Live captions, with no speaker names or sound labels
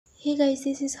Hey guys,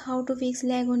 this is how to fix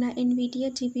lag on a NVIDIA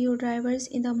GPU drivers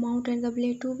in the mount and the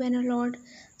blade to Bannerlord.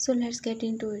 So let's get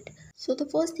into it. So the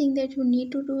first thing that you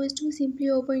need to do is to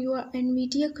simply open your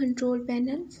NVIDIA control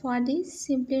panel. For this,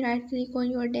 simply right click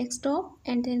on your desktop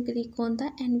and then click on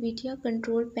the NVIDIA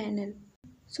control panel.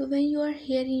 So when you are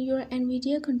here in your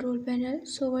NVIDIA control panel,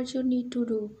 so what you need to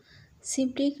do?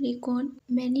 Simply click on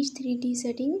manage 3D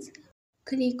settings.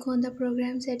 Click on the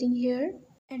program setting here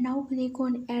and now click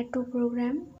on add to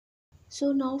program.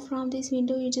 So now from this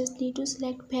window you just need to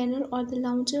select panel or the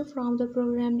launcher from the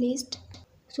program list.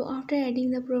 So after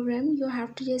adding the program you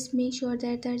have to just make sure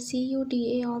that the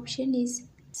CUDA option is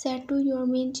set to your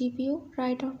main GPU.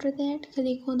 Right after that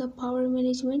click on the power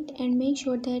management and make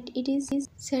sure that it is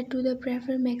set to the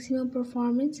prefer maximum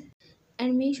performance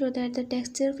and make sure that the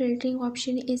texture filtering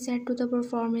option is set to the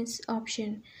performance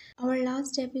option. Our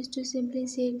last step is to simply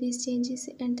save these changes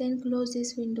and then close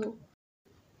this window.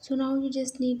 So now you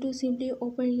just need to simply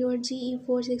open your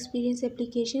GeForce Experience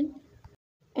application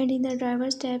and in the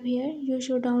drivers tab here you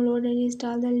should download and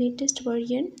install the latest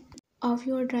version of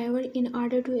your driver in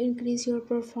order to increase your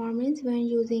performance when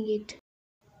using it.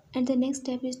 And the next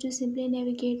step is to simply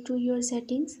navigate to your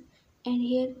settings and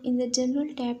here in the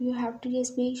general tab you have to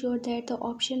just make sure that the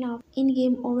option of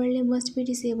in-game overlay must be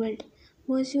disabled.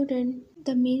 Once you done,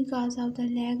 the main cause of the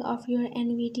lag of your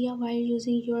NVIDIA while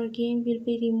using your game will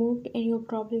be removed and your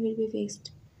problem will be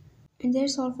fixed. And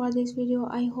that's all for this video.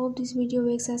 I hope this video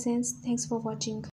makes a sense. Thanks for watching.